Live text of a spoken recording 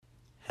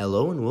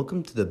Hello and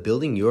welcome to the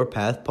Building Your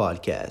Path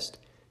podcast.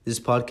 This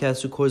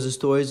podcast records the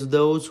stories of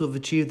those who have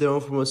achieved their own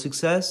form of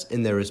success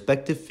in their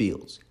respective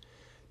fields.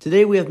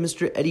 Today we have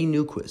Mr. Eddie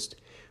Newquist,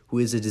 who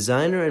is a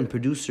designer and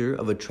producer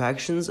of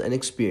attractions and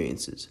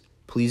experiences.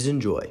 Please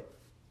enjoy.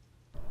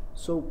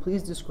 So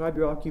please describe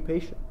your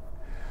occupation.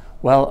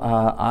 Well,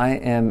 I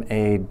am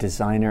a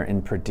designer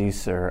and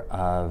producer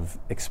of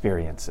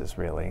experiences,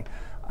 really.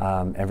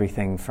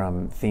 Everything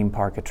from theme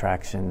park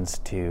attractions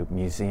to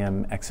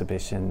museum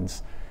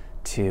exhibitions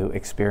to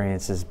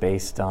experiences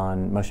based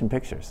on motion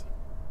pictures.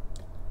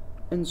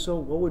 And so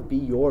what would be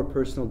your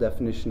personal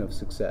definition of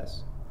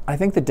success? I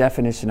think the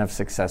definition of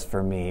success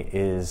for me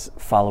is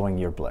following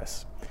your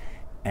bliss.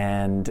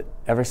 And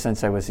ever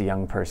since I was a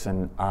young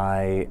person,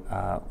 I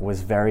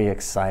was very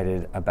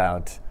excited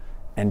about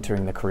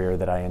entering the career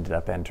that I ended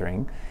up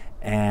entering.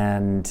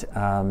 And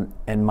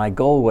my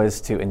goal was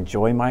to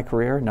enjoy my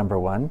career, number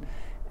one.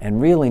 And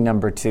really,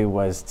 number two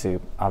was to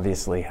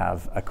obviously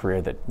have a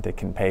career that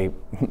can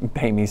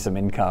pay me some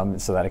income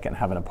so that I can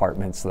have an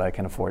apartment, so that I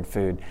can afford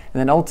food, and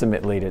then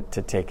ultimately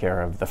to take care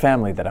of the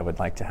family that I would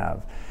like to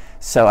have.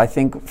 So I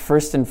think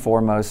first and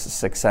foremost,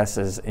 success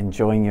is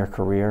enjoying your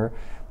career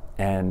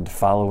and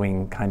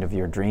following kind of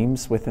your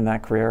dreams within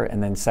that career.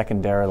 And then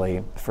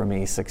secondarily, for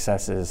me,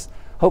 success is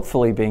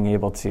hopefully being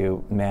able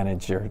to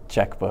manage your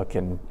checkbook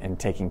and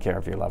taking care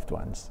of your loved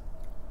ones.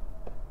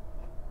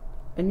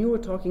 And you were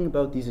talking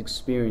about these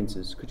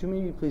experiences. Could you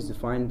maybe please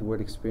define the word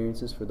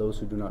experiences for those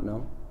who do not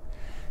know?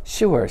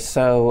 Sure.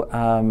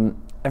 So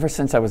ever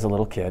since I was a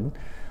little kid,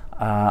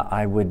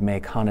 I would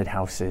make haunted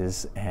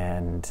houses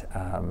and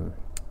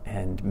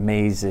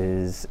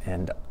mazes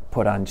and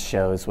put on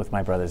shows with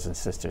my brothers and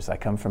sisters. I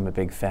come from a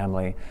big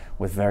family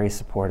with very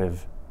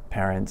supportive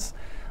parents,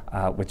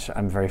 which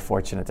I'm very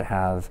fortunate to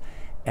have.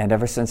 And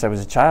ever since I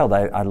was a child,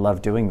 I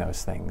loved doing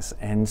those things.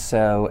 And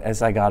so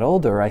as I got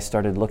older, I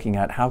started looking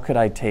at how could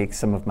I take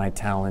some of my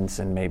talents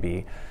in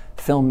maybe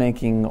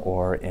filmmaking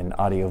or in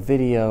audio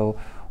video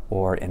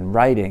or in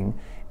writing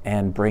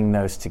and bring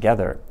those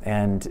together.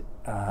 And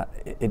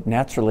it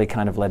naturally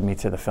kind of led me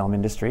to the film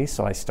industry.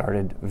 So I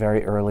started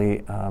very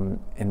early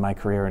in my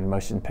career in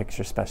motion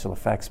picture special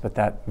effects, but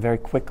that very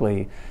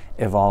quickly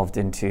evolved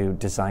into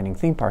designing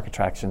theme park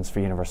attractions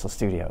for Universal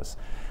Studios.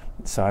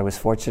 So I was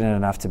fortunate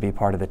enough to be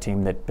part of the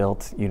team that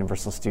built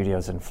Universal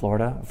Studios in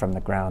Florida from the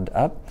ground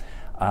up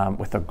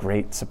with a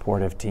great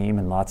supportive team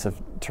and lots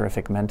of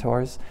terrific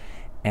mentors.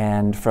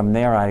 And from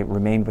there I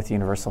remained with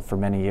Universal for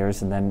many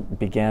years and then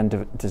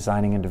began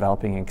designing and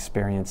developing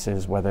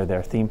experiences, whether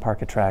they're theme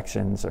park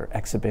attractions or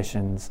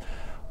exhibitions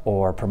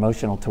or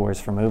promotional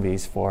tours for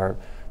movies for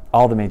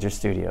all the major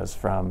studios,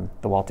 from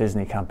the Walt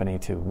Disney Company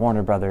to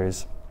Warner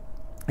Brothers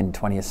and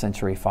 20th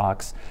Century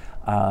Fox.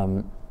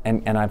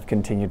 And I've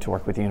continued to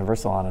work with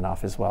Universal on and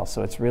off as well.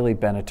 So it's really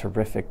been a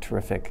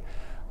terrific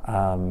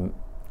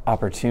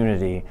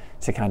opportunity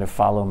to kind of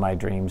follow my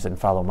dreams and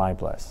follow my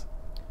bliss.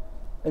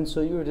 And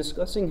so you were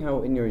discussing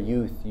how in your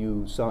youth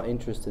you saw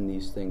interest in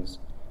these things.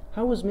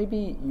 How was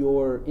maybe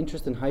your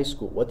interest in high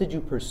school? What did you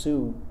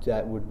pursue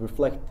that would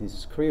reflect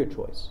this career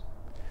choice?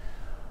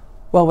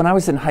 Well, when I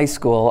was in high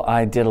school,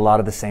 I did a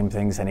lot of the same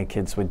things any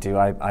kids would do.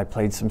 I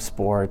played some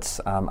sports.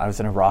 I was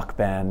in a rock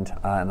band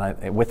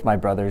with my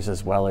brothers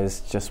as well as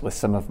just with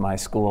some of my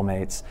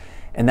schoolmates.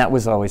 And that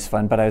was always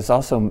fun. But I was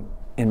also,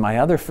 in my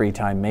other free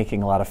time,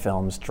 making a lot of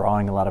films,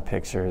 drawing a lot of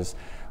pictures,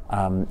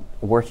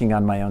 working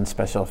on my own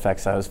special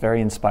effects. I was very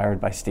inspired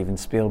by Steven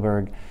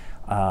Spielberg,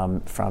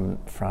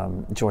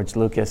 from George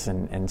Lucas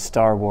and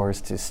Star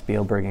Wars to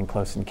Spielberg in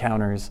Close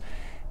Encounters.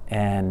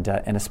 And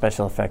a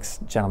special effects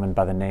gentleman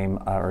by the name,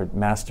 or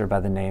master by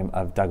the name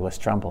of Douglas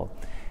Trumbull.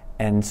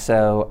 And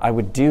so I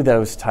would do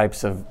those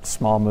types of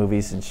small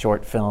movies and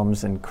short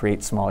films and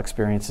create small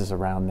experiences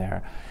around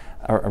there,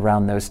 or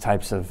around those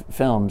types of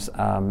films.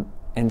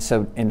 And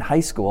so in high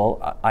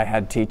school, I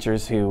had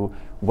teachers who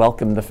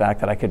welcomed the fact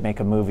that I could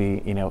make a movie,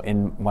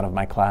 in one of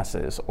my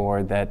classes,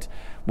 or that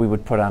we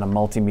would put on a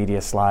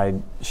multimedia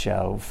slide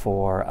show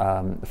for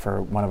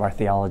one of our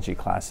theology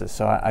classes.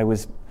 So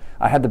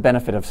I had the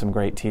benefit of some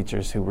great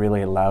teachers who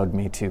really allowed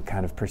me to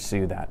kind of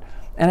pursue that.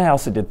 And I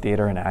also did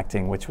theater and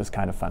acting, which was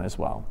kind of fun as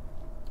well.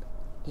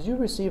 Did you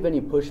receive any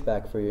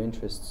pushback for your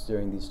interests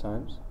during these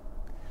times?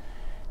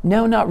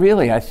 No, not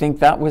really. I think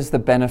that was the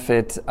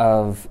benefit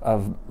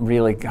of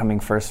really coming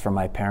first from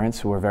my parents,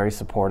 who were very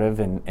supportive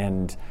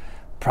and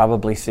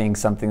probably seeing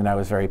something that I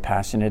was very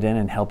passionate in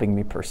and helping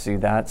me pursue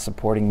that,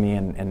 supporting me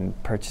in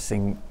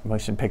purchasing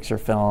motion picture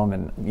film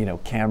and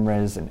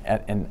cameras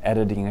and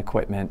editing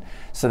equipment.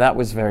 So that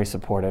was very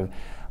supportive.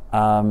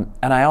 And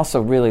I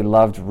also really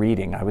loved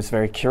reading. I was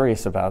very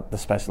curious about the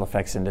special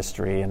effects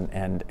industry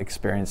and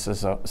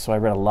experiences. So I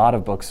read a lot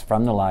of books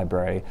from the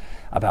library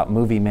about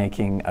movie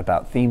making,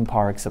 about theme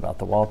parks, about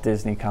the Walt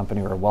Disney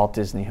Company or Walt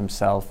Disney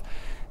himself.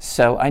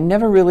 So I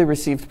never really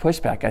received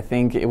pushback. I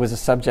think it was a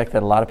subject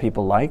that a lot of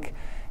people like.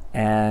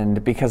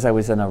 And because I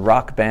was in a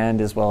rock band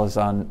as well as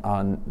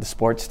on the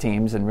sports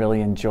teams and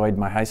really enjoyed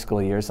my high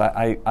school years,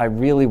 I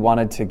really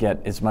wanted to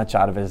get as much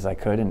out of it as I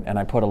could, and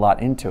I put a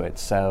lot into it.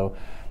 So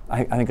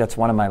I think that's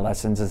one of my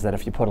lessons, is that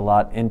if you put a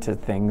lot into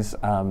things,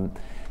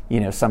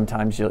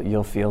 sometimes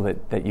you'll feel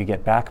that you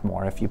get back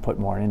more if you put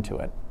more into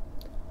it.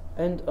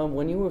 And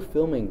when you were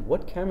filming,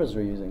 what cameras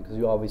were you using? Because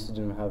you obviously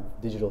didn't have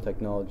digital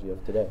technology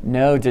of today.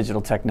 No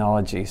digital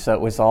technology. So it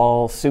was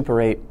all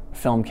Super 8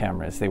 film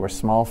cameras. They were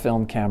small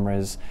film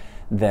cameras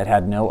that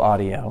had no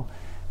audio.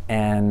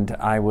 And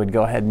I would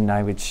go ahead and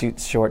I would shoot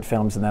short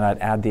films, and then I'd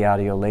add the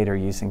audio later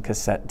using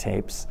cassette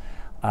tapes.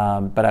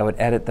 But I would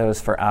edit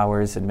those for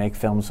hours and make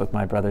films with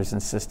my brothers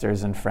and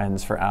sisters and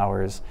friends for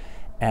hours.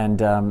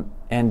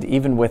 And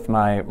even with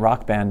my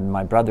rock band and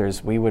my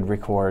brothers, we would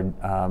record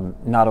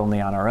not only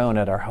on our own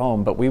at our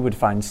home, but we would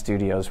find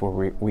studios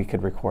where we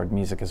could record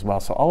music as well.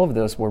 So all of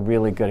those were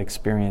really good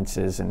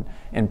experiences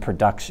in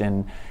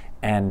production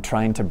and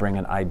trying to bring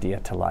an idea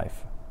to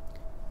life.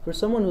 For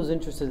someone who's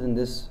interested in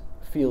this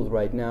field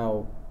right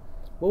now,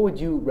 what would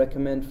you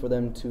recommend for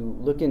them to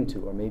look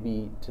into or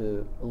maybe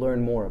to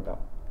learn more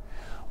about?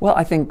 Well,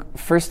 I think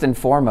first and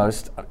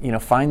foremost,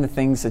 find the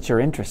things that you're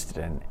interested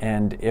in.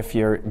 And if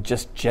you're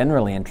just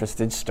generally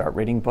interested, start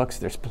reading books.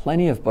 There's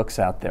plenty of books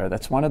out there.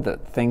 That's one of the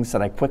things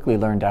that I quickly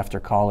learned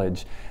after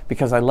college,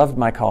 because I loved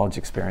my college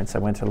experience. I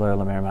went to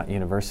Loyola Marymount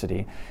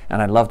University,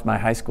 and I loved my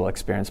high school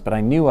experience, but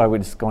I knew I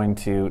was going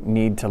to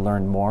need to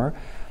learn more.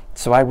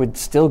 So I would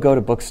still go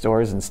to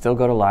bookstores and still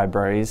go to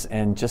libraries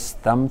and just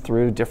thumb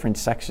through different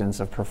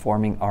sections of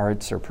performing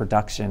arts or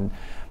production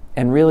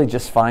and really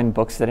just find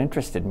books that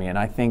interested me. And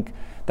I think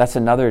that's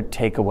another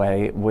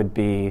takeaway would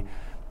be,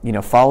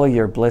 follow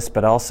your bliss,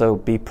 but also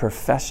be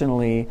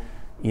professionally,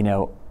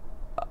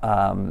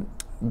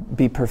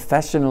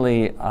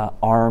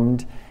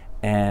 armed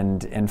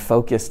and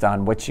focused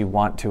on what you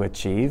want to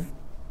achieve,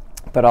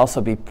 but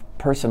also be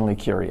personally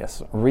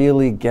curious.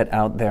 Really get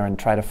out there and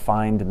try to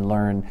find and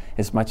learn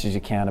as much as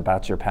you can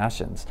about your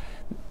passions.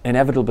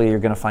 Inevitably, you're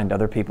going to find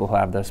other people who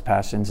have those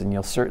passions, and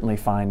you'll certainly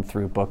find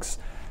through books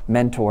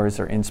mentors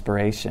or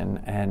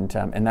inspiration, and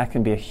that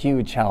can be a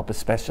huge help,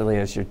 especially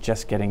as you're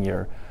just getting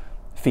your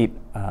feet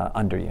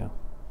under you.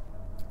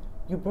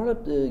 You brought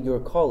up your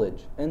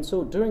college, and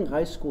so during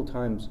high school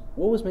times,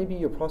 what was maybe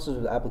your process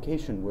of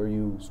application? Were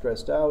you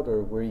stressed out,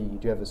 or do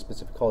you have a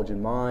specific college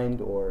in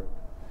mind, or?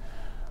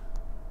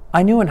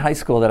 I knew in high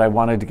school that I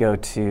wanted to go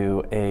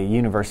to a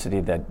university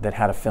that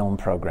had a film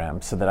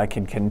program so that I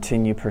could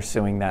continue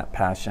pursuing that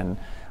passion.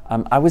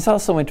 I was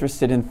also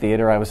interested in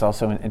theater. I was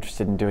also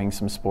interested in doing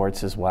some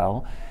sports as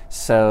well.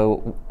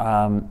 So,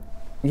 I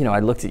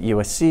looked at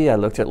USC, I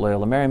looked at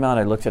Loyola Marymount,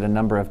 I looked at a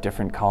number of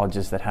different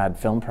colleges that had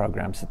film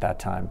programs at that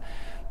time.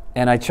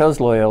 And I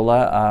chose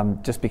Loyola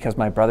just because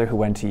my brother who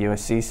went to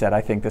USC said, I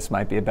think this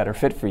might be a better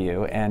fit for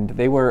you. And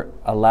they were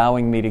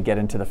allowing me to get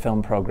into the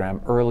film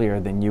program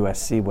earlier than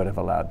USC would have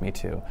allowed me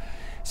to.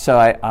 So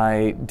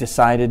I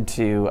decided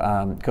to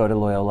go to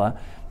Loyola.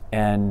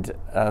 And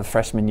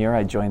freshman year,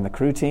 I joined the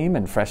crew team,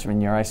 and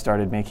freshman year, I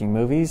started making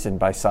movies, and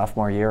by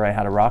sophomore year, I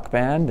had a rock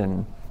band,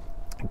 and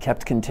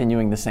kept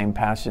continuing the same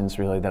passions,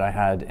 really, that I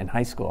had in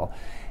high school.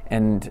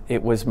 And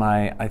it was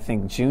my, I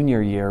think,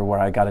 junior year where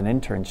I got an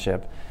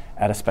internship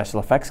at a special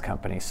effects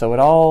company. So it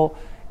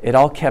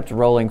all kept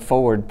rolling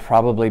forward,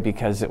 probably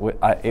because it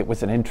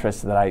was an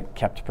interest that I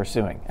kept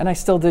pursuing. And I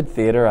still did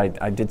theater.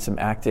 I did some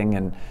acting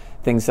and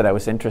things that I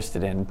was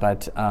interested in,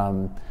 but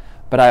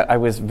I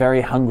was very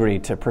hungry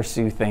to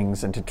pursue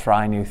things and to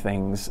try new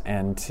things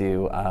and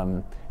to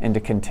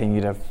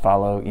continue to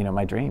follow,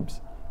 my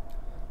dreams.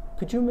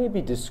 Could you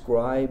maybe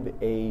describe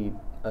a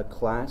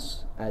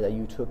class that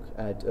you took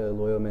at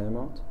Loyola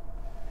Marymount?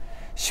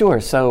 Sure.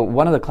 So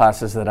one of the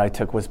classes that I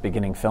took was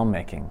beginning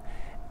filmmaking,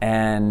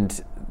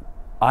 and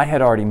I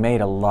had already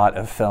made a lot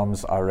of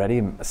films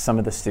already. Some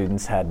of the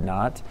students had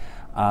not.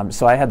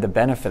 So I had the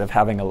benefit of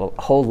having a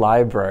whole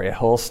library, a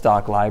whole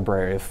stock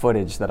library of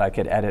footage that I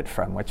could edit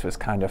from, which was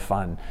kind of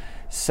fun.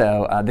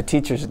 So the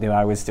teachers knew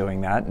I was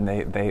doing that, and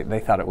they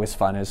thought it was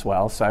fun as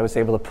well. So I was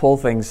able to pull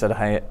things that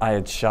I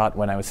had shot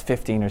when I was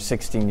 15 or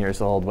 16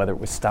 years old, whether it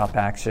was stop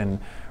action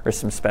or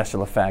some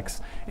special effects,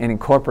 and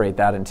incorporate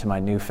that into my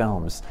new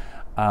films.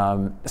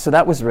 So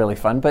that was really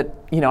fun. But,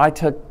 I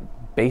took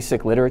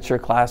basic literature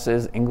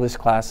classes, English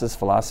classes,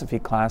 philosophy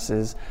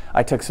classes.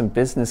 I took some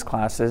business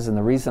classes, and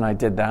the reason I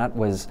did that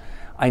was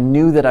I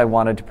knew that I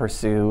wanted to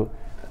pursue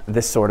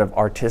this sort of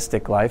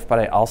artistic life, but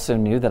I also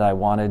knew that I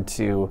wanted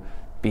to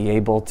be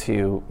able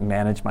to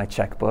manage my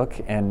checkbook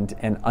and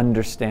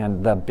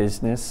understand the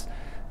business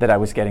that I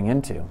was getting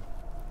into.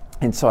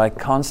 And so I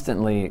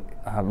constantly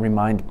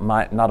remind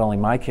not only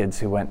my kids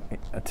who went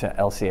to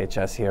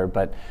LCHS here,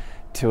 but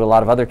to a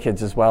lot of other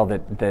kids as well,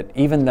 that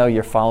even though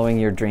you're following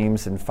your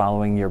dreams and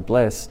following your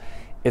bliss,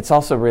 it's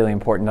also really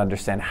important to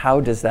understand, how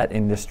does that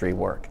industry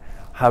work?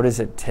 How does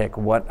it tick?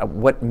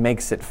 What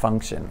makes it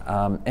function?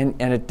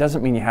 And it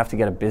doesn't mean you have to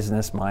get a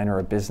business minor or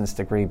a business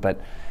degree, but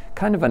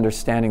kind of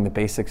understanding the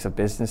basics of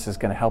business is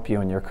going to help you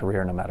in your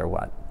career no matter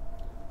what.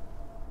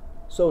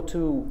 So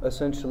to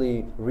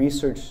essentially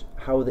research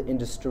how the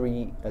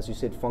industry, as you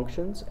said,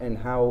 functions and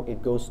how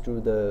it goes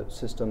through the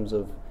systems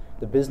of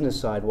the business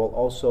side while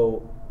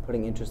also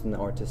putting interest in the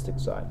artistic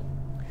side.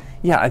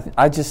 Yeah,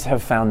 I just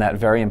have found that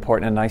very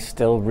important, and I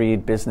still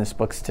read business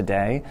books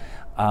today.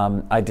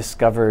 I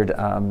discovered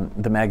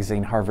the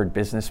magazine Harvard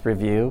Business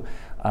Review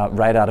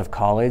right out of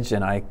college,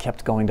 and I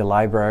kept going to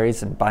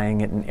libraries and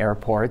buying it in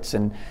airports,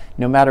 and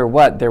no matter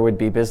what, there would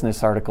be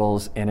business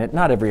articles in it.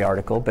 Not every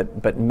article,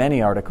 but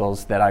many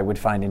articles that I would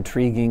find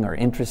intriguing or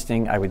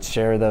interesting. I would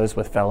share those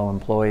with fellow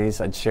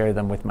employees. I'd share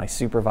them with my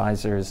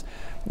supervisors,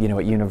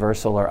 at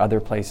Universal or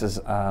other places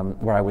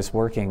where I was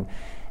working.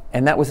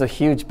 And that was a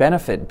huge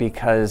benefit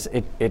because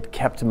it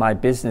kept my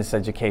business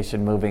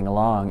education moving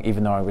along,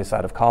 even though I was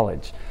out of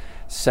college.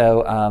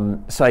 So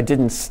I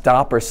didn't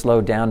stop or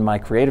slow down my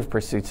creative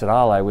pursuits at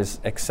all. I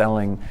was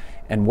excelling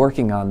and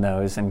working on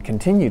those and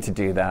continue to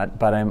do that,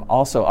 but I'm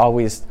also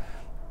always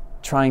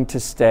trying to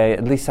stay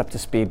at least up to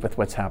speed with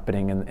what's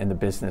happening in the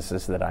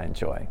businesses that I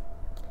enjoy.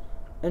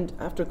 And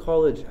after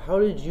college, how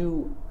did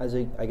you,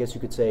 I guess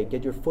you could say,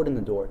 get your foot in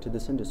the door to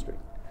this industry?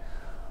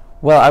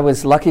 Well, I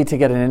was lucky to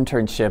get an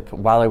internship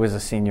while I was a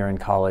senior in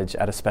college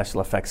at a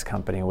special effects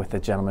company with a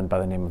gentleman by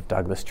the name of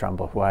Douglas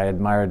Trumbull, who I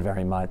admired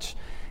very much.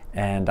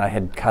 And I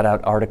had cut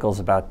out articles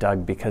about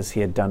Doug because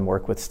he had done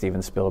work with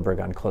Steven Spielberg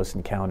on Close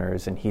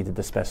Encounters, and he did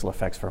the special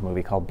effects for a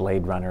movie called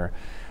Blade Runner.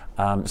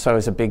 So I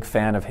was a big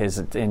fan of his,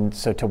 and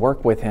so to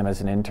work with him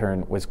as an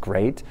intern was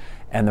great.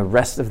 And the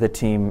rest of the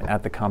team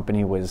at the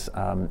company was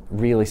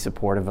really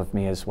supportive of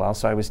me as well.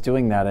 So I was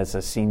doing that as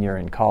a senior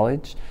in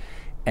college.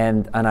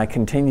 And I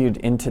continued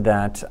into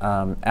that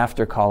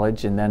after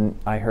college, and then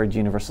I heard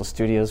Universal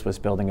Studios was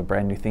building a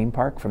brand new theme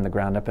park from the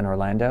ground up in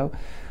Orlando.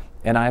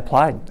 And I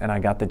applied, and I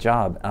got the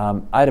job.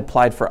 I'd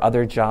applied for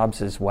other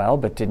jobs as well,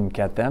 but didn't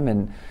get them.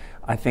 And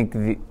I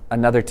think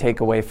another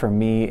takeaway for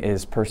me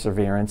is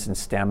perseverance and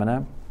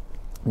stamina.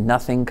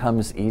 Nothing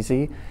comes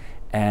easy,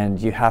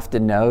 and you have to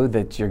know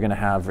that you're going to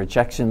have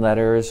rejection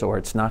letters, or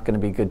it's not going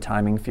to be good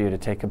timing for you to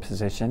take a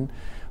position.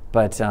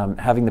 But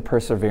having the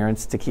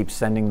perseverance to keep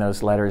sending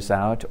those letters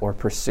out or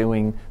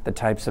pursuing the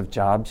types of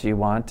jobs you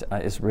want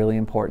is really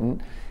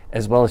important,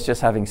 as well as just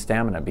having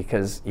stamina.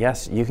 Because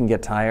yes, you can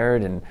get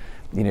tired, and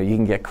you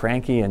can get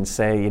cranky and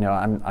say,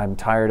 I'm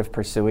tired of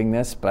pursuing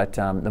this. But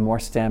the more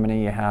stamina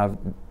you have,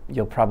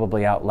 you'll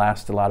probably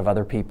outlast a lot of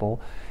other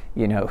people,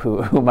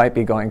 who might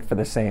be going for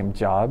the same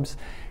jobs.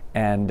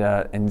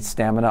 And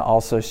stamina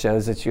also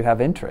shows that you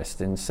have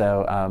interest, and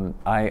so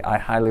I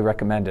highly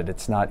recommend it.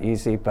 It's not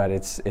easy, but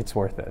it's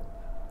worth it.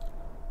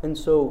 And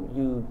so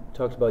you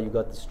talked about you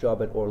got this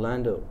job at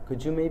Orlando.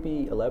 Could you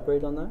maybe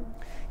elaborate on that?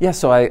 Yeah,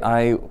 so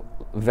I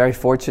very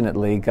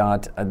fortunately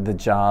got the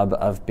job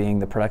of being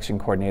the production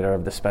coordinator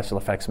of the special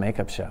effects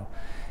makeup show.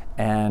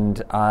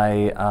 And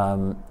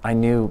I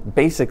knew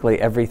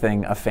basically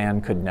everything a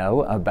fan could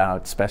know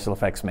about special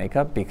effects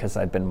makeup because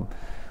I'd been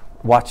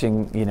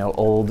watching,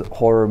 old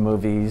horror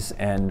movies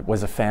and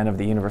was a fan of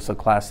the Universal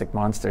classic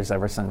monsters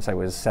ever since I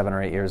was 7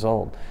 or 8 years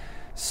old.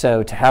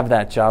 So to have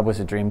that job was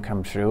a dream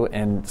come true,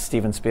 and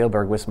Steven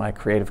Spielberg was my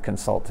creative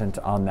consultant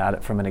on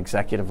that from an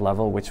executive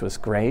level, which was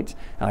great.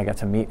 And I got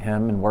to meet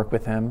him and work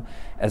with him,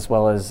 as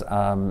well as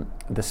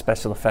the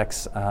special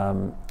effects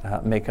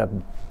makeup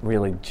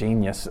really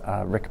genius,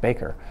 Rick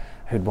Baker,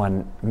 who'd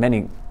won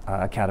many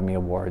Academy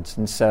Awards.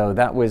 And so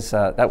that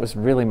was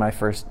really my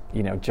first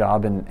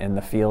job in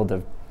the field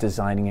of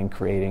designing and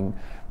creating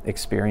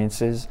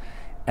experiences.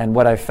 And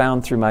what I've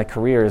found through my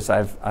career is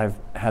I've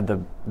had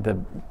the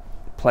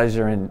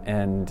pleasure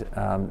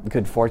and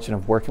good fortune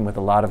of working with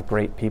a lot of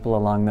great people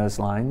along those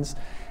lines,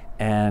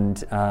 and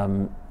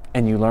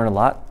you learn a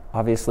lot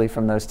obviously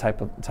from those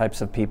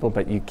types of people,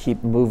 but you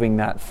keep moving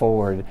that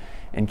forward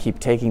and keep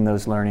taking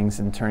those learnings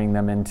and turning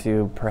them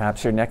into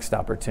perhaps your next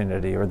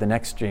opportunity or the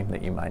next dream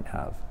that you might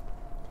have.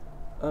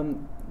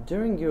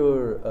 During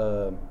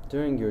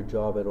your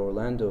job at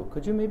Orlando,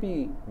 could you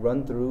maybe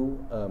run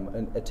through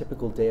a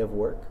typical day of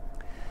work?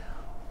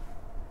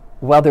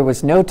 Well, there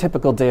was no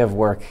typical day of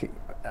work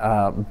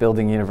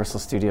building Universal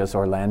Studios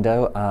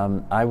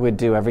Orlando. I would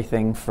do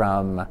everything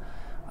from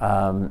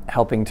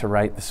helping to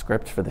write the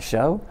script for the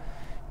show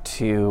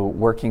to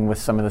working with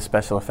some of the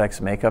special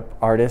effects makeup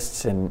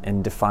artists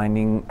and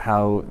defining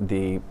how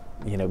the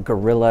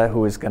gorilla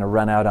who was going to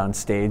run out on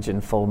stage in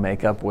full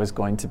makeup was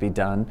going to be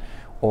done,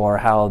 or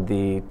how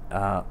the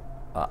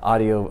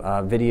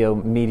audio video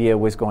media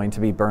was going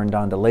to be burned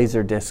onto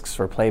laser discs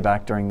for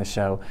playback during the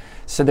show.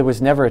 So there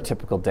was never a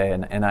typical day,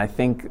 and I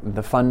think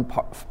the fun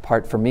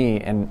part for me,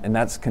 and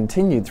that's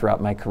continued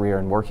throughout my career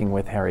in working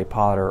with Harry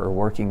Potter or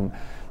working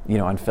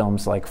on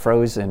films like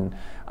Frozen,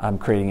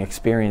 creating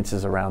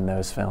experiences around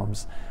those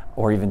films,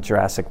 or even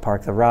Jurassic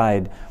Park the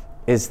ride,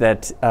 is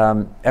that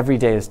every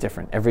day is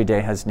different. Every day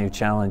has new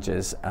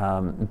challenges,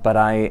 but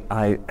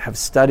I have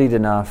studied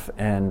enough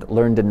and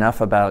learned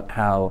enough about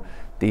how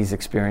these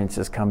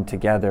experiences come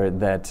together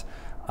that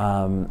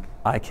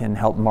I can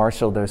help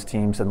marshal those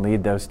teams and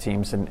lead those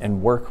teams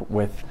and work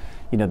with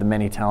the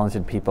many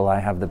talented people I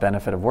have the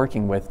benefit of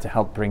working with to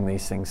help bring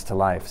these things to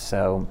life.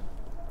 So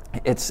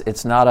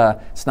it's not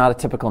a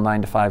typical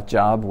 9-to-5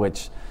 job,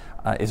 which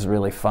is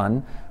really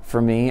fun.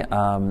 for me,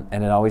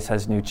 and it always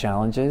has new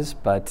challenges,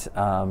 but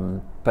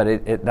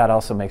that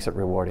also makes it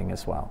rewarding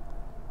as well.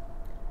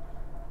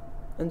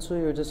 And so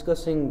you're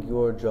discussing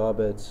your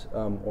job at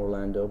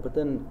Orlando, but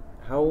then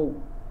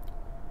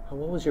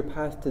what was your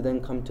path to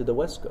then come to the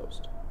West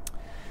Coast?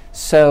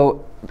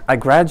 So I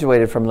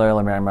graduated from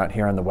Loyola Marymount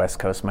here on the West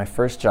Coast. My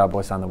first job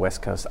was on the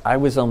West Coast. I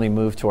was only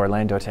moved to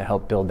Orlando to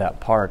help build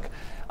that park.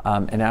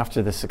 And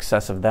after the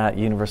success of that,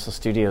 Universal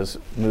Studios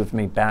moved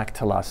me back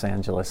to Los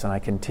Angeles, and I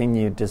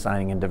continued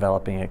designing and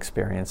developing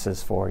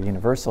experiences for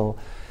Universal,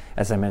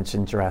 as I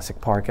mentioned,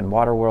 Jurassic Park and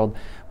Waterworld.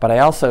 But I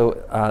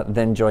also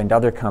then joined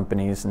other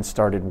companies and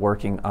started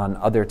working on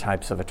other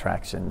types of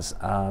attractions.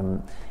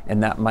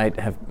 And that might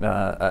have,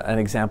 an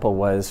example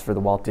was for the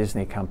Walt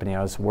Disney Company.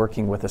 I was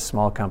working with a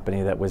small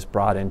company that was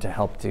brought in to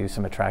help do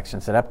some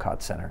attractions at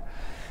Epcot Center.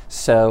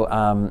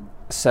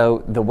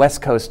 So the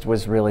West Coast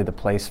was really the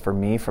place for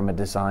me from a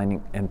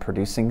design and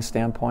producing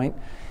standpoint.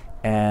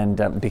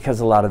 And because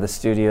a lot of the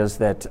studios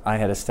that I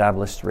had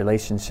established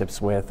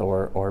relationships with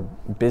or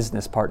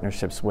business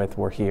partnerships with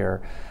were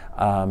here,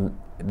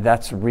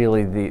 that's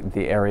really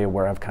the area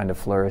where I've kind of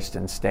flourished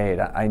and stayed.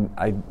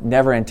 I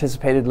never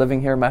anticipated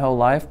living here my whole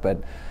life,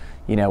 but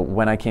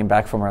when I came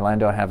back from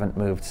Orlando, I haven't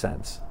moved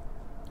since.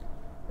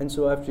 And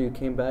so after you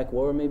came back,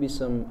 what were maybe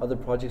some other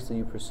projects that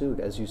you pursued?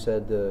 As you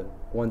said, the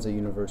ones at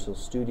Universal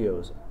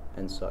Studios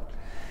and such.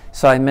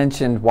 So I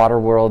mentioned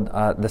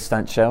Waterworld, the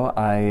stunt show.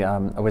 I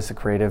was the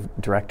creative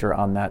director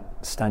on that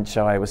stunt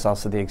show. I was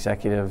also the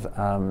executive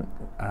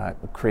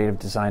creative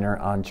designer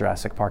on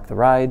Jurassic Park the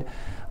Ride,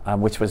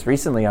 which was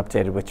recently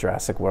updated with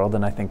Jurassic World,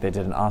 and I think they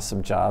did an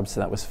awesome job, so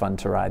that was fun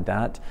to ride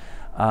that.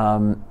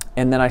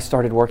 And then I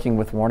started working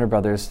with Warner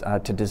Brothers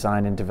to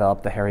design and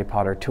develop the Harry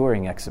Potter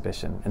touring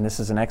exhibition. And this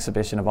is an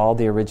exhibition of all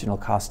the original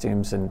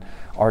costumes and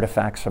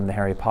artifacts from the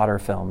Harry Potter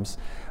films.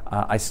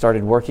 I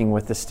started working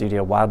with the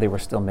studio while they were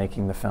still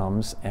making the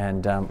films,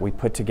 and we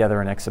put together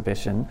an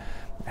exhibition,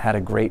 had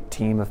a great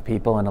team of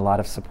people and a lot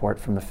of support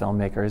from the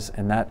filmmakers,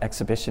 and that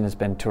exhibition has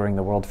been touring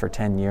the world for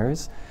 10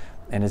 years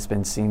and has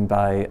been seen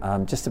by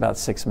just about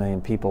 6 million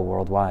people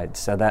worldwide.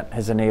 So that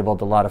has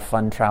enabled a lot of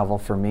fun travel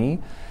for me,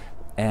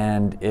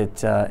 and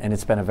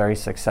it's been a very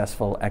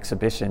successful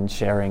exhibition,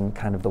 sharing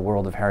kind of the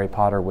world of Harry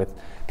Potter with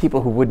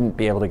people who wouldn't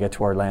be able to get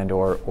to Orlando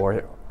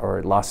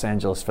or Los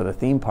Angeles for the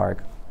theme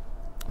park,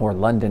 or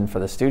London for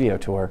the studio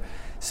tour.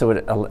 So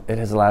it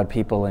has allowed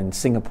people in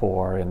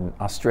Singapore and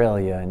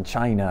Australia and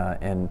China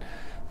and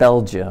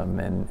Belgium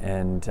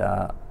and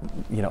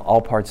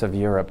all parts of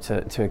Europe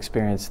to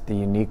experience the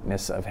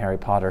uniqueness of Harry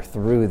Potter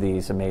through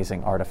these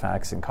amazing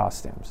artifacts and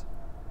costumes.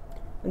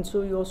 And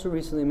so you also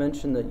recently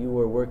mentioned that you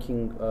were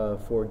working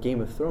for Game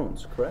of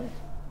Thrones, correct?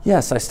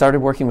 Yes, I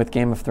started working with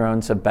Game of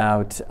Thrones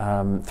about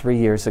 3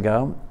 years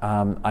ago.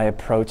 I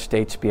approached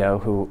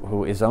HBO,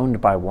 who is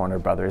owned by Warner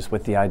Brothers,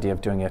 with the idea of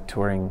doing a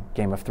touring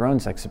Game of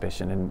Thrones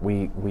exhibition, and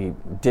we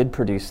did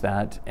produce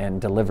that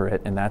and deliver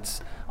it, and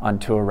that's on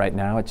tour right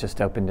now. It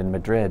just opened in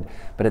Madrid.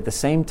 But at the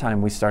same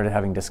time, we started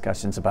having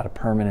discussions about a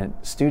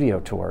permanent studio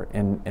tour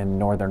in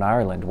Northern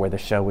Ireland, where the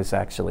show was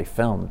actually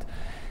filmed.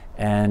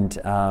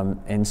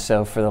 And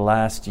so for the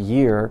last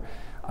year,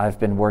 I've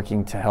been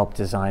working to help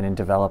design and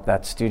develop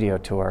that studio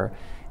tour,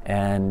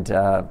 and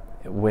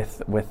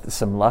with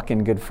some luck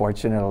and good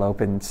fortune, it'll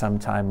open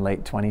sometime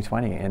late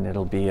 2020, and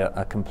it'll be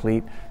a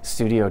complete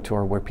studio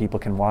tour where people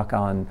can walk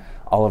on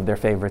all of their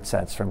favorite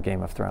sets from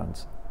Game of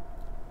Thrones.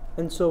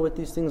 And so with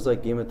these things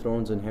like Game of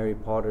Thrones and Harry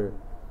Potter,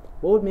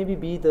 what would maybe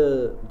be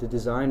the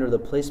design or the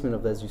placement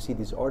of as you see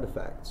these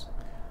artifacts?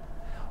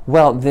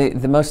 Well,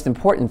 the most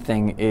important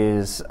thing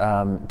is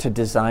to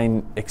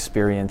design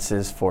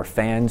experiences for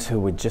fans who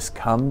would just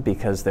come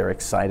because they're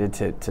excited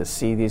to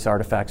see these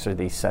artifacts or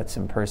these sets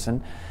in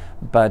person.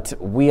 But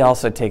we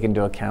also take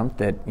into account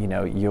that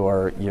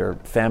your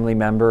family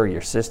member,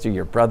 your sister,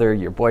 your brother,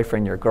 your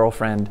boyfriend, your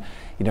girlfriend,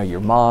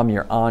 your mom,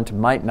 your aunt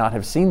might not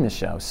have seen the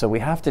show. So we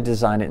have to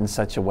design it in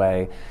such a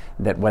way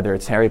that whether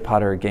it's Harry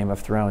Potter or Game of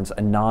Thrones,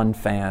 a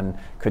non-fan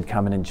could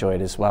come and enjoy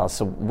it as well.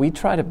 So we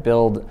try to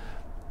build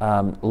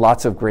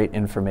lots of great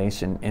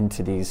information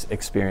into these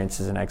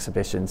experiences and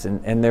exhibitions,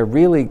 and they're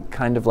really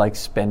kind of like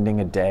spending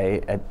a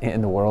day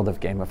in the world of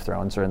Game of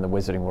Thrones or in the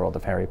wizarding world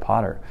of Harry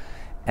Potter.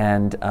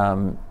 And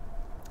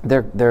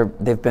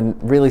they've been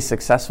really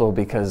successful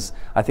because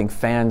I think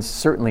fans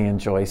certainly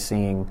enjoy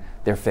seeing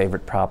their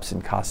favorite props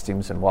and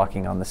costumes and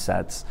walking on the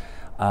sets.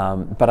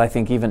 But I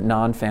think even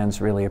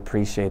non-fans really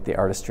appreciate the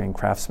artistry and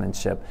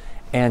craftsmanship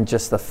and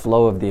just the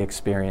flow of the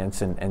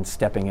experience and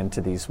stepping into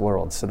these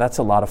worlds. So that's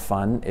a lot of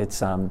fun.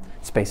 It's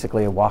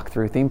basically a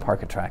walk-through theme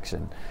park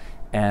attraction,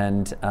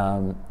 and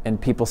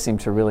people seem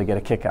to really get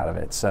a kick out of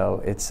it.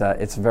 So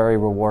it's very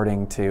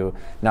rewarding to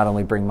not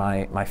only bring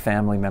my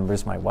family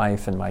members, my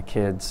wife and my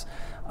kids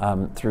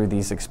through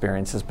these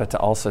experiences, but to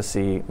also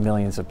see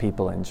millions of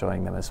people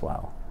enjoying them as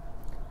well.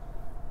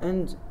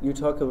 And you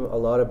talk a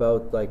lot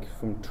about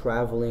from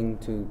traveling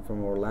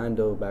from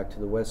Orlando back to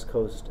the West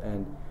Coast,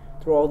 and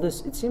through all this,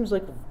 it seems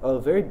like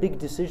very big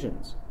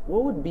decisions.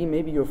 What would be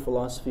maybe your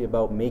philosophy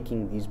about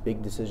making these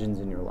big decisions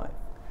in your life?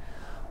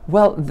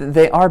 Well,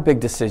 they are big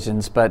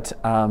decisions, but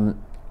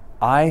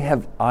I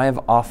have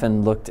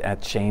often looked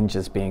at change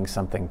as being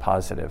something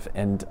positive,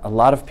 and a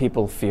lot of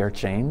people fear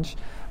change.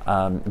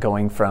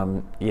 Going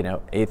from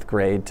 8th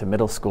grade to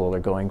middle school, or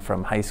going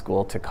from high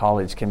school to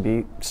college, can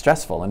be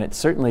stressful, and it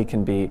certainly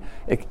can be.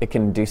 It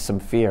can induce some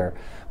fear.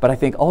 But I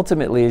think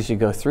ultimately, as you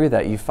go through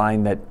that, you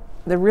find that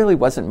there really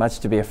wasn't much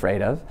to be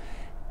afraid of,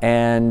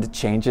 and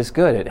change is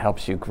good. It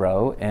helps you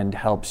grow and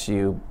helps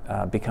you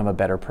become a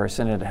better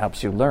person, and it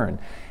helps you learn.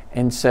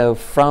 And so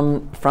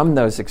from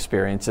those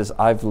experiences,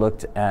 I've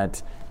looked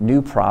at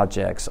new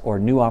projects or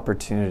new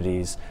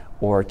opportunities,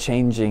 or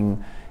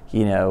changing,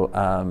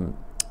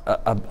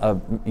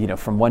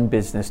 from one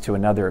business to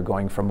another, or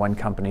going from one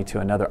company to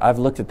another. I've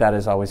looked at that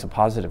as always a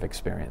positive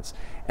experience.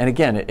 And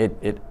again,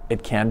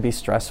 it can be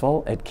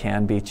stressful, it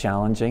can be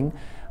challenging.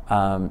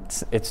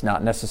 It's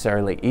not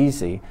necessarily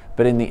easy,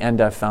 but in the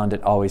end, I've found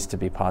it always to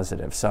be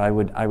positive. So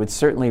I would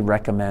certainly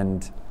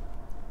recommend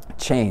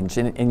change,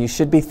 and you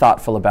should be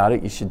thoughtful about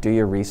it. You should do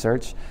your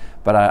research,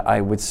 but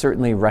I would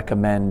certainly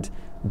recommend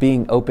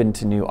being open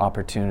to new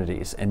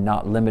opportunities and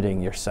not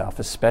limiting yourself,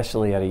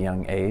 especially at a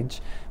young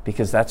age,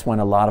 because that's when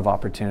a lot of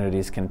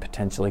opportunities can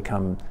potentially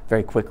come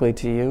very quickly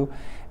to you.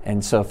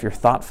 And so if you're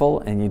thoughtful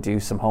and you do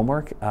some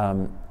homework,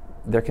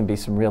 there can be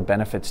some real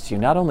benefits to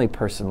you, not only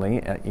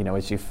personally,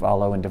 as you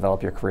follow and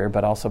develop your career,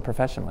 but also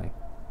professionally.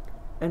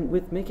 And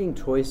with making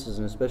choices,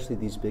 and especially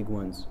these big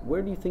ones,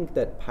 where do you think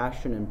that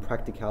passion and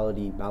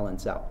practicality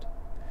balance out?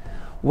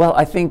 Well,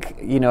 I think,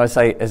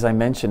 as I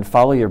mentioned,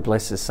 follow your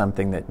bliss is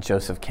something that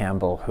Joseph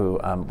Campbell, who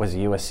was a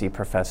USC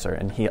professor,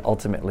 and he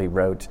ultimately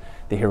wrote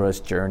The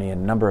Hero's Journey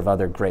and a number of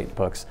other great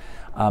books.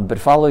 But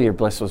follow your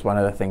bliss was one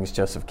of the things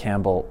Joseph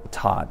Campbell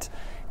taught.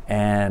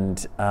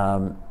 And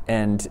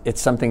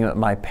it's something that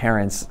my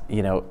parents,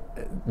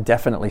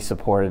 definitely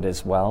supported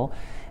as well.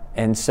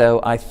 And so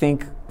I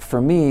think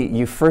for me,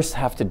 you first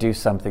have to do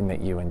something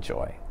that you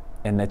enjoy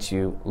and that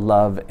you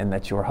love and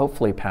that you are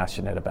hopefully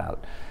passionate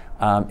about.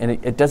 And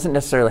it doesn't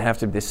necessarily have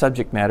to be the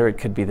subject matter. It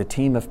could be the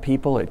team of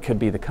people. It could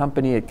be the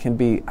company. It can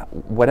be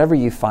whatever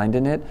you find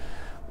in it.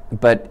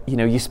 But,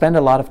 you spend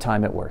a lot of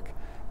time at work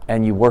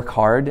and you work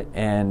hard,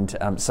 and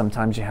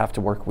sometimes you have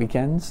to work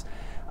weekends.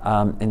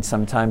 And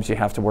sometimes you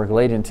have to work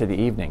late into the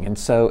evening. And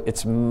so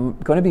it's going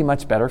to be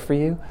much better for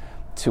you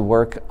to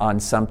work on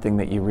something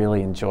that you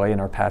really enjoy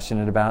and are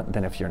passionate about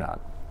than if you're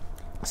not.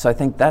 So I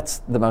think that's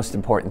the most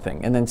important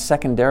thing. And then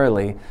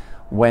secondarily,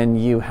 when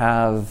you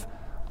have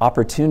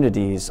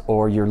opportunities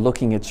or you're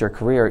looking at your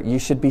career, you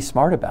should be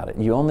smart about it.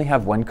 You only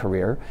have one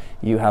career,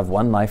 you have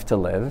one life to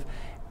live,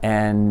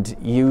 and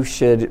you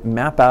should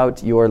map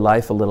out your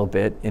life a little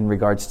bit in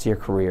regards to your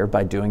career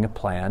by doing a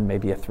plan,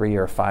 maybe a 3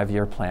 or 5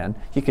 year plan.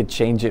 You could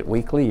change it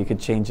weekly, you could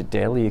change it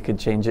daily, you could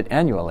change it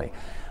annually.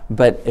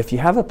 But if you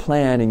have a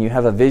plan and you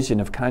have a vision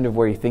of kind of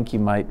where you think you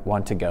might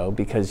want to go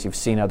because you've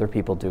seen other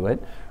people do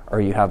it, or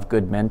you have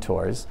good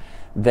mentors,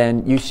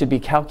 then you should be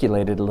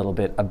calculated a little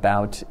bit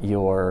about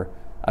your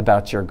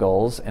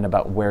goals and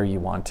about where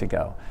you want to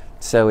go.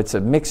 So it's a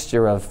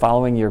mixture of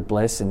following your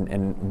bliss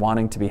and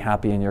wanting to be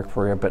happy in your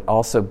career, but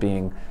also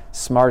being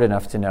smart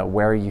enough to know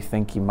where you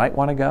think you might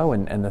want to go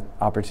and the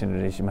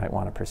opportunities you might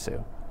want to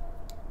pursue.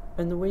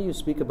 And the way you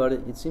speak about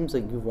it, it seems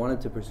like you've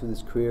wanted to pursue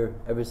this career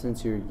ever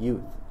since your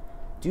youth.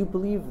 Do you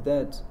believe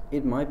that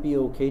it might be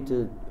okay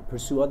to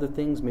pursue other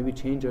things, maybe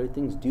change other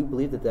things? Do you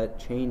believe that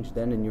change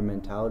then in your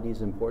mentality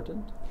is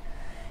important?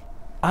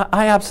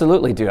 I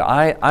absolutely do.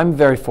 I'm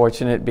very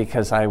fortunate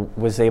because I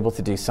was able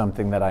to do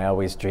something that I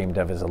always dreamed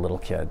of as a little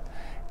kid.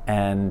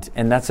 And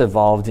that's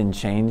evolved and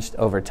changed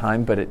over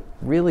time, but it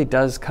really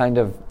does kind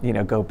of,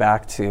 go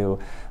back to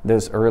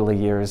those early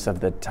years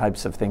of the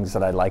types of things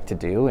that I like to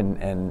do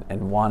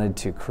and wanted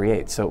to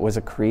create. So it was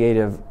a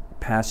creative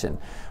passion.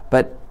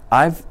 But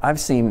I've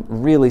seen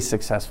really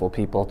successful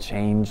people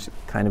change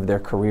kind of their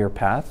career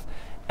path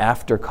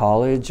after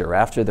college or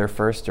after their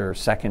first or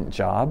second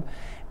job,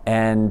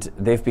 and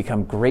they've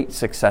become great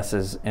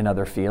successes in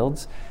other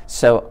fields.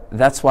 So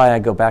that's why I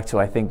go back to,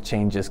 I think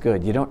change is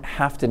good. You don't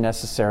have to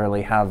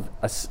necessarily have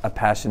a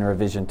passion or a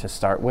vision to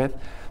start with,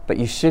 but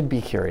you should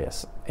be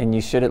curious, and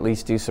you should at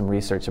least do some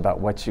research about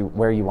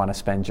where you want to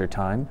spend your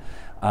time.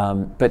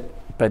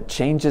 But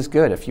change is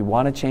good. If you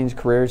want to change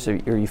careers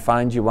or you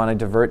find you want to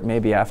divert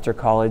maybe after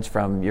college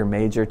from your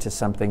major to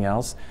something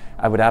else,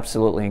 I would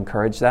absolutely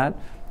encourage that.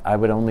 I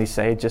would only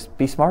say just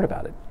be smart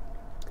about it.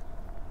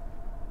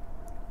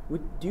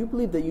 Do you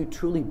believe that you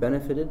truly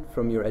benefited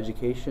from your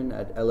education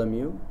at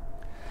LMU?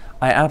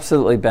 I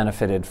absolutely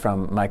benefited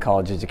from my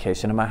college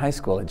education and my high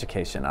school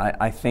education.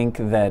 I think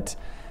that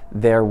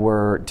there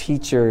were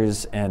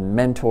teachers and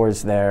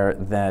mentors there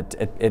that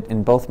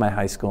in both my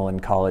high school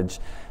and college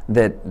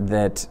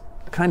that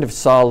kind of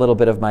saw a little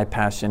bit of my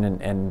passion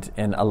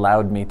and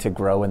allowed me to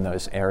grow in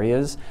those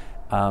areas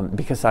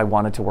because I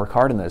wanted to work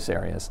hard in those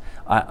areas.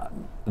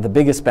 The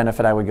biggest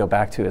benefit I would go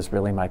back to is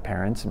really my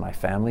parents and my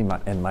family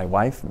and my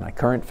wife, my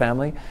current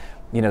family.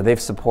 They've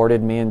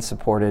supported me and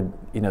supported,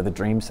 the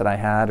dreams that I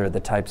had or the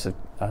types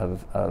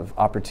of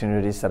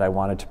opportunities that I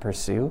wanted to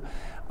pursue.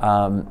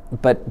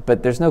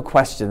 But there's no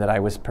question that I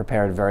was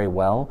prepared very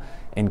well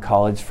in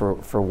college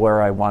for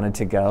where I wanted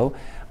to go.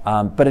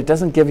 But it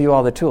doesn't give you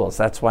all the tools.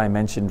 That's why I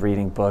mentioned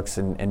reading books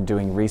and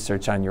doing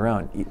research on your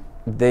own.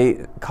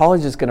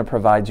 College is going to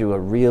provide you a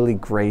really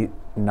great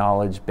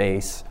knowledge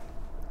base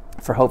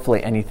for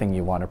hopefully anything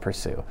you want to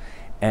pursue.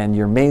 And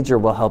your major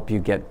will help you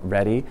get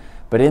ready.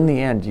 But in the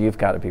end, you've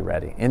got to be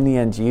ready. In the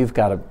end, you've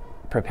got to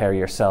prepare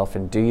yourself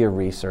and do your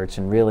research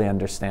and really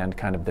understand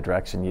kind of the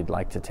direction you'd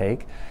like to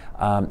take.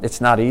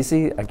 It's not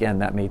easy. Again,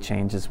 that may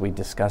change as we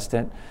discussed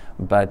it.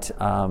 But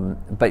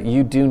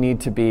you do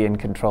need to be in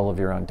control of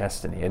your own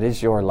destiny. It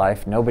is your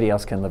life. Nobody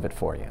else can live it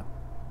for you.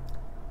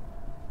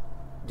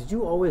 Did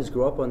you always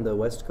grow up on the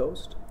West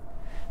Coast?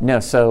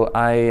 No. So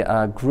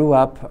I grew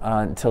up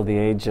until the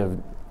age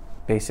of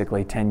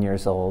basically 10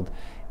 years old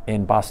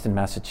in Boston,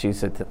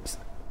 Massachusetts.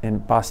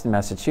 And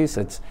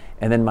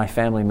then my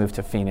family moved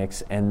to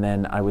Phoenix, and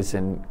then I was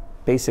in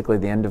basically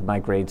the end of my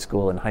grade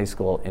school and high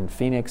school in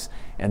Phoenix,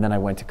 and then I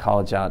went to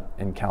college out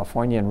in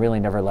California and really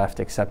never left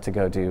except to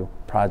go do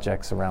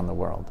projects around the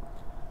world.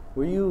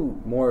 Were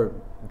you more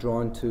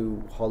drawn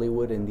to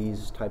Hollywood and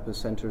these type of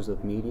centers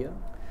of media?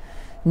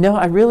 No,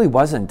 I really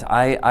wasn't.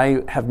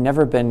 I have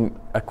never been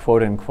a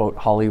quote-unquote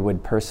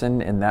Hollywood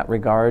person in that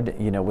regard,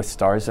 with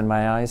stars in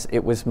my eyes.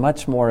 It was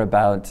much more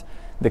about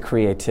the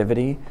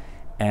creativity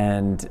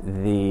and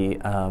the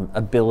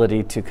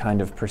ability to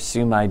kind of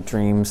pursue my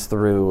dreams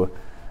through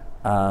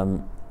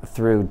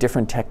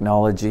different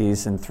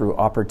technologies and through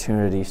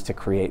opportunities to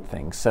create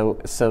things.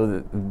 So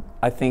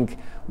I think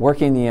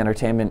working in the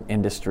entertainment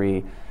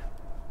industry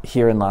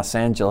here in Los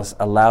Angeles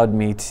allowed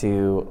me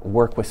to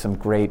work with some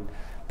great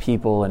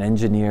people and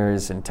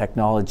engineers and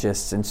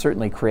technologists and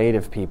certainly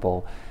creative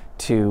people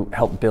to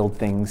help build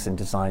things and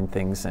design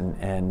things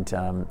and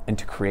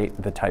to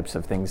create the types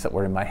of things that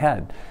were in my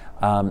head.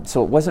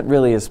 So it wasn't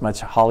really as much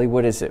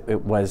Hollywood as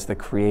it was the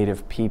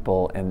creative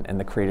people and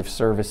the creative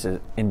services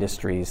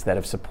industries that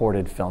have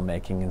supported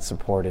filmmaking and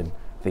supported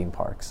theme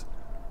parks.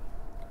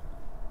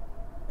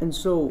 And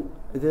so,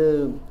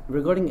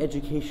 regarding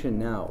education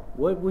now,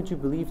 what would you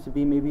believe to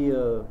be maybe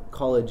a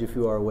college, if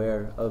you are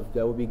aware of,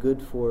 that would be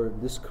good for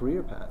this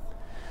career path?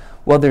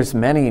 Well, there's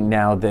many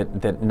now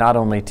that not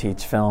only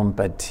teach film,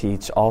 but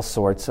teach all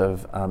sorts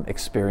of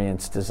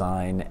experience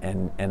design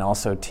and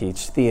also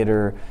teach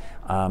theater,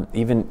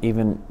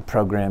 even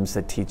programs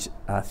that teach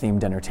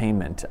themed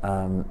entertainment.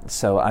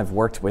 So I've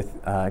worked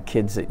with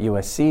kids at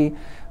USC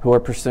who are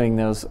pursuing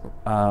those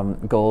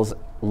goals.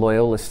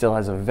 Loyola still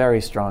has a very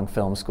strong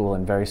film school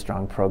and very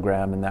strong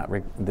program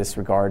in this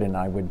regard, and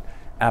I would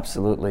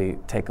absolutely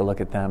take a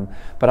look at them.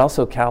 But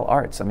also Cal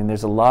Arts. I mean,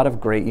 there's a lot of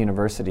great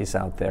universities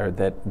out there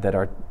that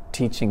are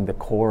teaching the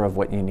core of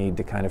what you need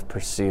to kind of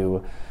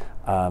pursue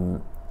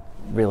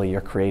really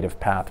your creative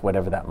path,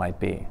 whatever that might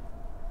be.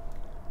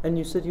 And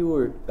you said you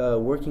were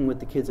working with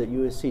the kids at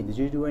USC. Did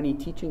you do any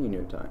teaching in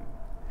your time?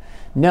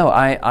 No,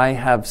 I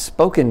have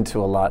spoken to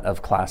a lot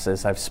of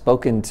classes. I've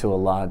spoken to a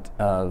lot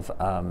of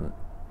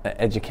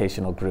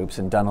educational groups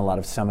and done a lot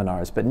of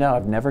seminars, but no,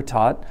 I've never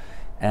taught,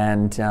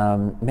 and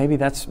maybe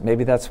that's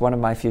one of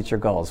my future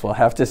goals. We'll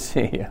have to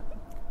see.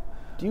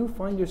 Do you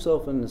find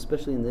yourself, and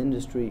especially in the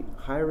industry,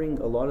 hiring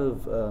a lot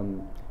of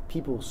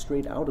people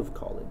straight out of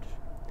college?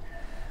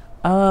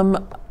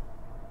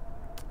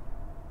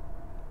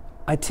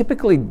 I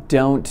typically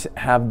don't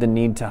have the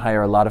need to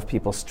hire a lot of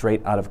people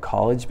straight out of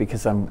college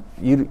because I'm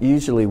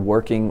usually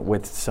working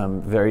with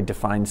some very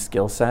defined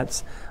skill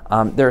sets.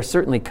 There are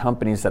certainly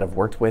companies that I've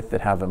worked with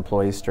that have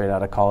employees straight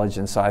out of college,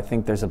 and so I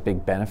think there's a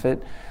big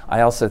benefit.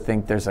 I also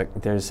think there's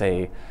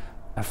a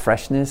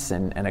freshness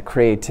and a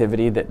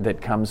creativity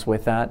that comes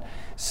with that.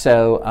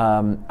 So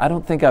I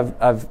don't think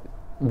I've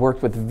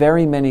worked with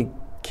very many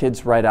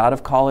kids right out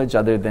of college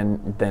other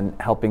than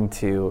helping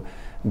to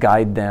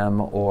guide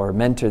them or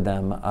mentor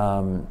them.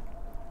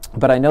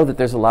 But I know that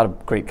there's a lot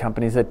of great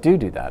companies that do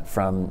that,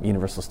 from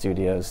Universal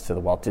Studios to the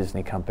Walt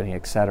Disney Company,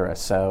 et cetera.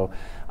 So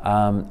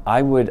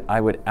I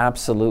would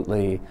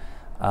absolutely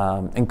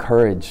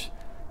encourage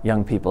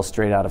young people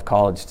straight out of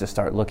college to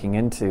start looking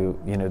into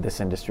this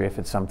industry if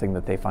it's something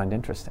that they find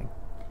interesting.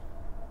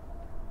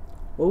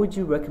 What would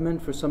you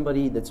recommend for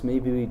somebody that's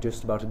maybe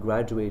just about to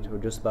graduate or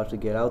just about to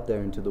get out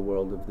there into the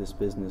world of this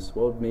business?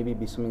 What would maybe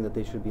be something that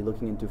they should be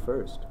looking into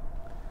first?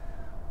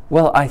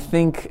 Well, I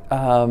think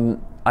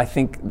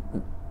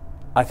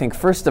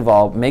first of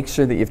all, make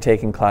sure that you've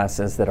taken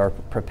classes that are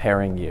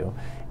preparing you.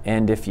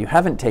 And if you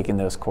haven't taken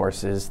those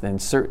courses, then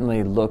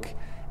certainly look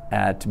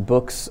at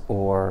books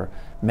or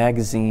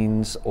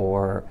magazines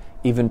or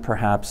even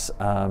perhaps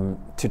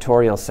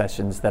tutorial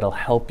sessions that'll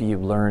help you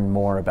learn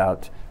more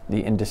about the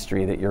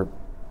industry that you're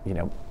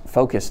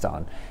focused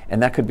on.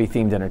 And that could be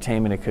themed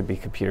entertainment, it could be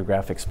computer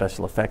graphics,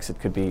 special effects, it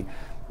could be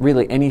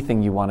really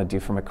anything you want to do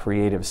from a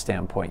creative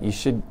standpoint. You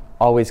should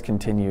always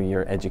continue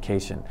your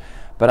education.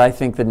 But I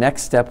think the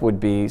next step would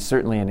be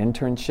certainly an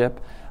internship.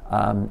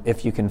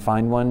 If you can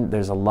find one,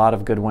 there's a lot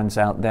of good ones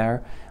out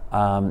there.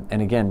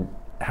 And again,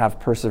 have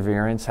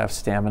perseverance, have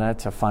stamina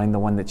to find the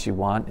one that you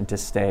want and to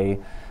stay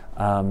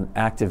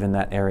active in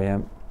that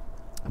area.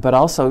 but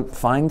also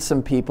find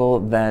some people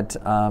that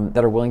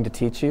are willing to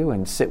teach you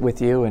and sit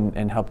with you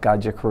and help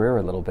guide your career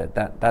a little bit.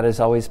 That has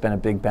always been a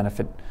big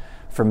benefit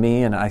for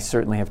me, and I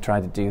certainly have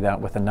tried to do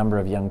that with a number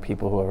of young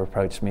people who have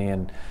approached me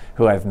and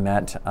who I've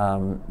met,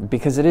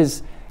 because it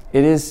is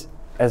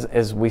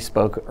as we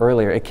spoke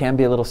earlier, it can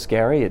be a little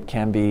scary. It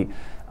can be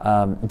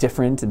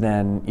different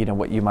than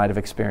what you might have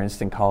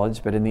experienced in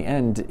college, but in the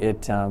end,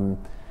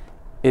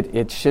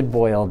 it should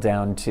boil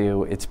down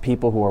to it's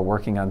people who are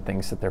working on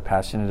things that they're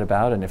passionate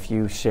about, and if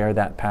you share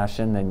that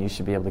passion, then you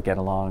should be able to get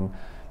along,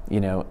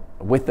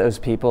 with those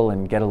people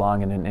and get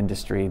along in an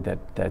industry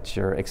that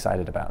you're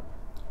excited about.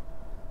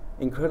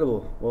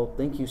 Incredible. Well,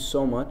 thank you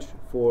so much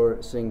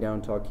for sitting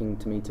down talking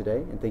to me today,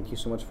 and thank you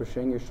so much for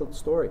sharing your short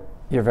story.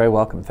 You're very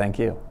welcome. Thank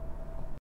you.